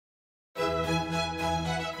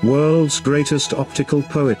World's Greatest Optical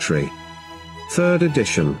Poetry. 3rd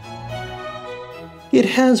edition. It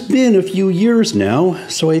has been a few years now,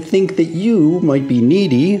 so I think that you might be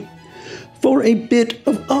needy for a bit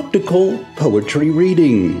of optical poetry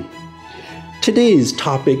reading. Today's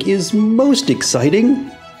topic is most exciting,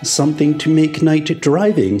 something to make night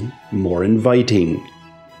driving more inviting.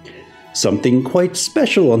 Something quite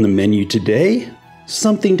special on the menu today,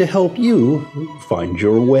 something to help you find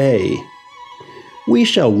your way. We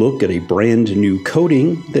shall look at a brand new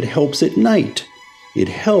coating that helps at night. It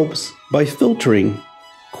helps by filtering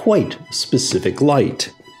quite specific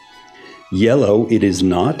light. Yellow it is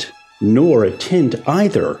not, nor a tint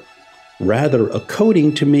either. Rather a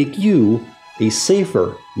coating to make you a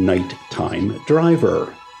safer nighttime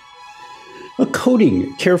driver. A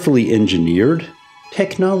coating carefully engineered,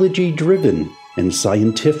 technology-driven, and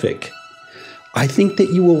scientific. I think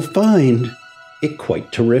that you will find it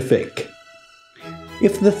quite terrific.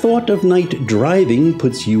 If the thought of night driving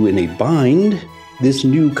puts you in a bind, this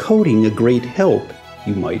new coating a great help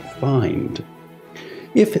you might find.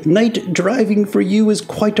 If night driving for you is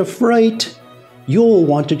quite a fright, you'll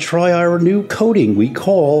want to try our new coating we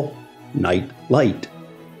call NightLite.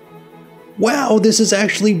 Wow, this is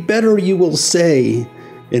actually better, you will say.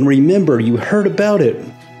 And remember, you heard about it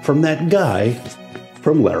from that guy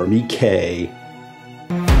from Laramy-K.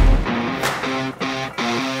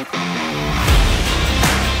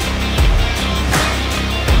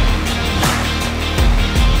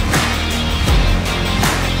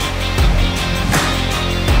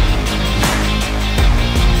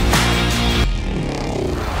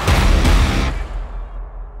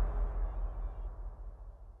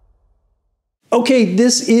 Okay,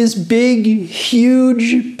 this is big,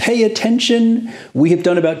 huge, pay attention. We have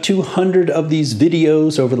done about 200 of these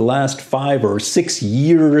videos over the last 5 or 6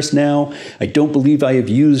 years now. I don't believe I have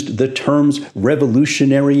used the terms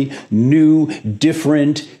revolutionary, new,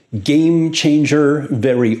 different, game changer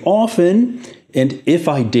very often. And if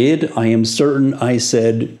I did, I am certain I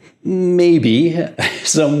said maybe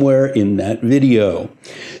somewhere in that video.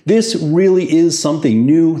 This really is something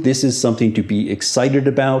new. This is something to be excited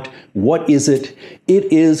about. What is it?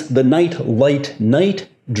 It is the NightLite night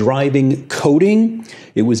driving coating.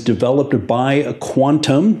 It was developed by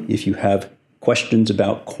Quantum. If you have questions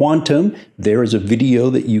about Quantum, there is a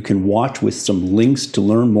video that you can watch with some links to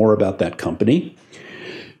learn more about that company.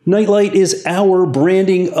 NightLite is our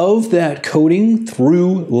branding of that coating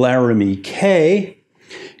through Laramy-K,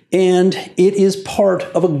 and it is part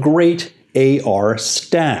of a great AR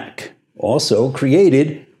stack, also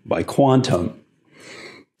created by Quantum.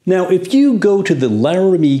 Now, if you go to the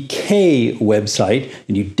Laramy-K website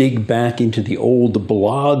and you dig back into the old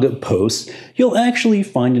blog posts, you'll actually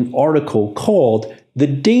find an article called The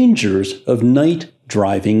Dangers of Night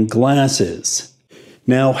Driving Glasses.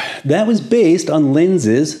 Now, that was based on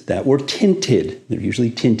lenses that were tinted. They're usually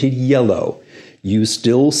tinted yellow. You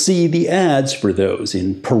still see the ads for those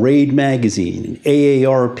in Parade Magazine and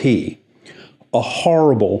AARP. A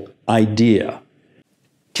horrible idea.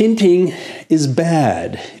 Tinting is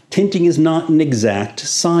bad. Tinting is not an exact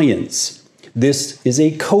science. This is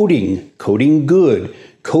a coating. Coating good.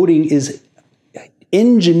 Coating is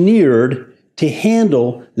engineered to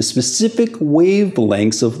handle the specific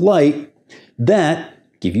wavelengths of light that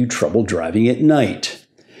give you trouble driving at night.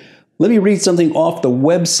 Let me read something off the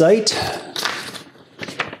website.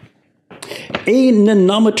 A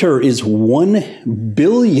nanometer is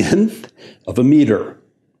 1/1000th of a meter.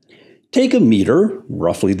 Take a meter,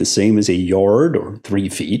 roughly the same as a yard or 3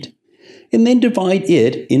 feet, and then divide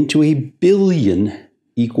it into a billion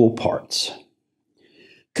equal parts.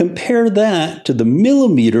 Compare that to the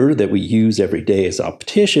millimeter that we use every day as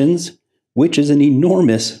opticians, which is an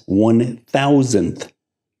enormous 1/1000th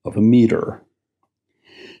of a meter.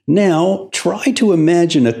 Now, try to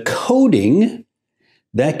imagine a coating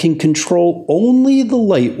that can control only the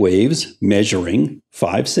light waves measuring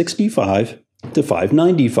 565 to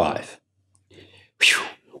 595,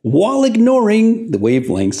 while ignoring the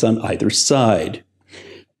wavelengths on either side.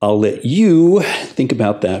 I'll let you think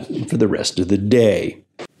about that for the rest of the day.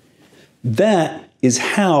 That is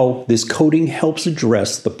how this coating helps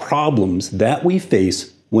address the problems that we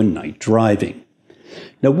face when night driving.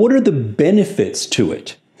 Now, what are the benefits to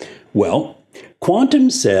it? Well, Quantum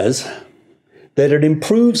says that it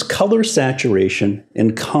improves color saturation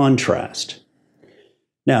and contrast.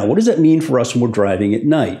 Now, what does that mean for us when we're driving at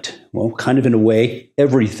night? Well, kind of in a way,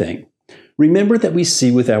 everything. Remember that we see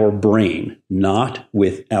with our brain, not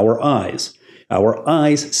with our eyes. Our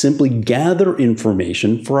eyes simply gather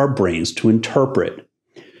information for our brains to interpret.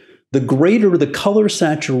 The greater the color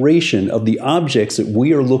saturation of the objects that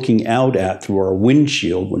we are looking out at through our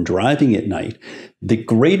windshield when driving at night, the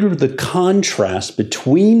greater the contrast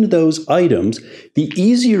between those items, the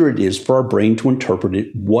easier it is for our brain to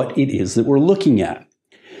interpret what it is that we're looking at.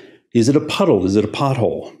 Is it a puddle? Is it a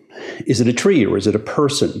pothole? Is it a tree or is it a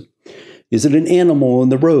person? Is it an animal in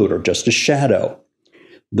the road or just a shadow?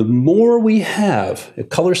 The more we have a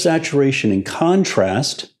color saturation and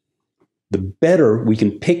contrast, the better we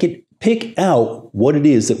can pick out what it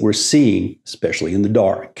is that we're seeing, especially in the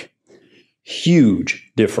dark. Huge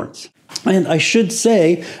difference. And I should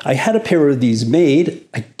say, I had a pair of these made.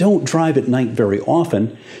 I don't drive at night very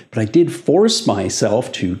often, but I did force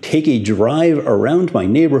myself to take a drive around my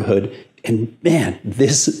neighborhood, and man,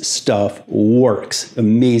 this stuff works.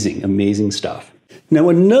 Amazing, amazing stuff. Now,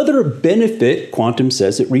 another benefit, Quantum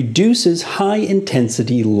says, it reduces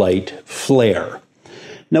high-intensity light flare.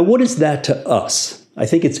 Now, what is that to us? I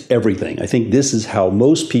think it's everything. I think this is how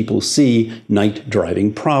most people see night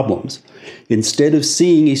driving problems. Instead of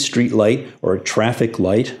seeing a street light or a traffic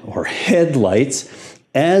light or headlights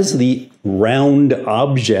as the round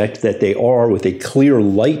object that they are with a clear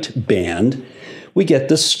light band, we get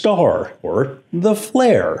the star or the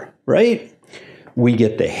flare, right? We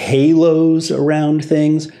get the halos around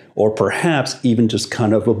things, or perhaps even just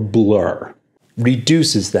kind of a blur.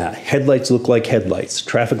 Reduces that. Headlights look like headlights.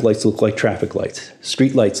 Traffic lights look like traffic lights.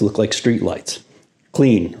 Street lights look like street lights.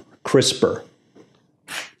 Clean, crisper.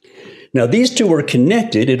 Now, these two are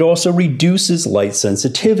connected. It also reduces light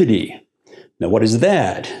sensitivity. Now, what is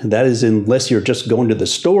that? That is, unless you're just going to the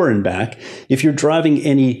store and back, if you're driving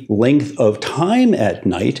any length of time at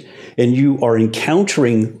night and you are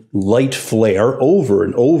encountering light flare over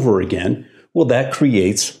and over again, well, that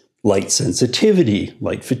creates light sensitivity,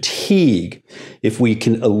 light fatigue. If we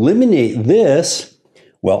can eliminate this,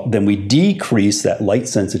 well, then we decrease that light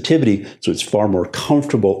sensitivity, so it's far more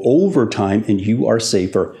comfortable over time and you are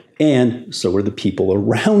safer, and so are the people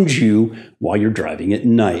around you while you're driving at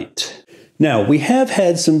night. Now, we have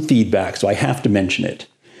had some feedback, so I have to mention it.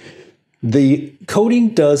 The coating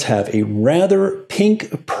does have a rather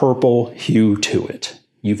pink-purple hue to it.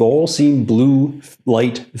 You've all seen blue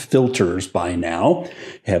light filters by now,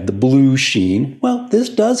 have the blue sheen. Well, this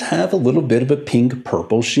does have a little bit of a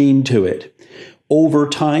pink-purple sheen to it. Over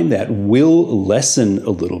time, that will lessen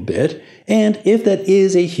a little bit, and if that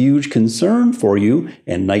is a huge concern for you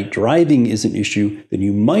and night driving is an issue, then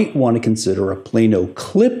you might want to consider a Plano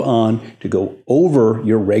clip-on to go over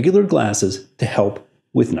your regular glasses to help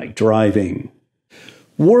with night driving.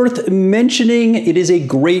 Worth mentioning, it is a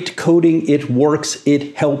great coating. It works,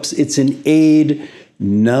 it helps, it's an aid.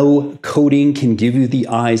 No coating can give you the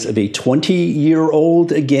eyes of a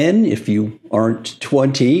 20-year-old again if you aren't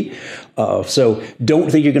 20. So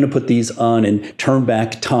don't think you're going to put these on and turn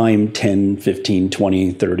back time 10, 15,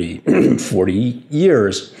 20, 30, 40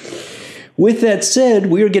 years. With that said,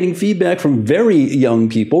 we are getting feedback from very young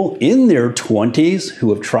people in their 20s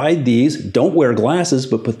who have tried these, don't wear glasses,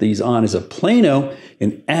 but put these on as a Plano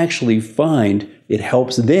and actually find it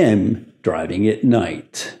helps them driving at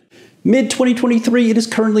night. Mid-2023, it is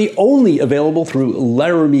currently only available through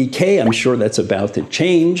Laramy-K. I'm sure that's about to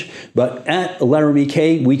change, but at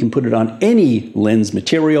Laramy-K, we can put it on any lens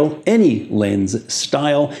material, any lens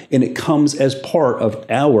style, and it comes as part of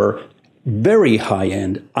our very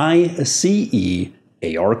high-end ICE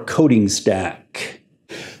AR coating stack.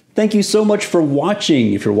 Thank you so much for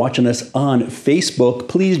watching. If you're watching us on Facebook,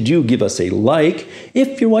 please do give us a like.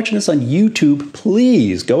 If you're watching us on YouTube,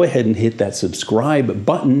 please go ahead and hit that subscribe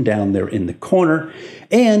button down there in the corner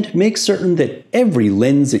and make certain that every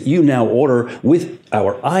lens that you now order with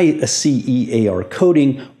our ICE AR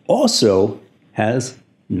coating also has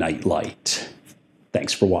NightLite.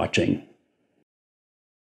 Thanks for watching.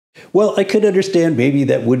 Well, I could understand maybe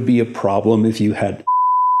that would be a problem if you had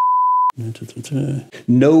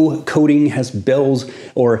no coating has bells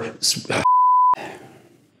or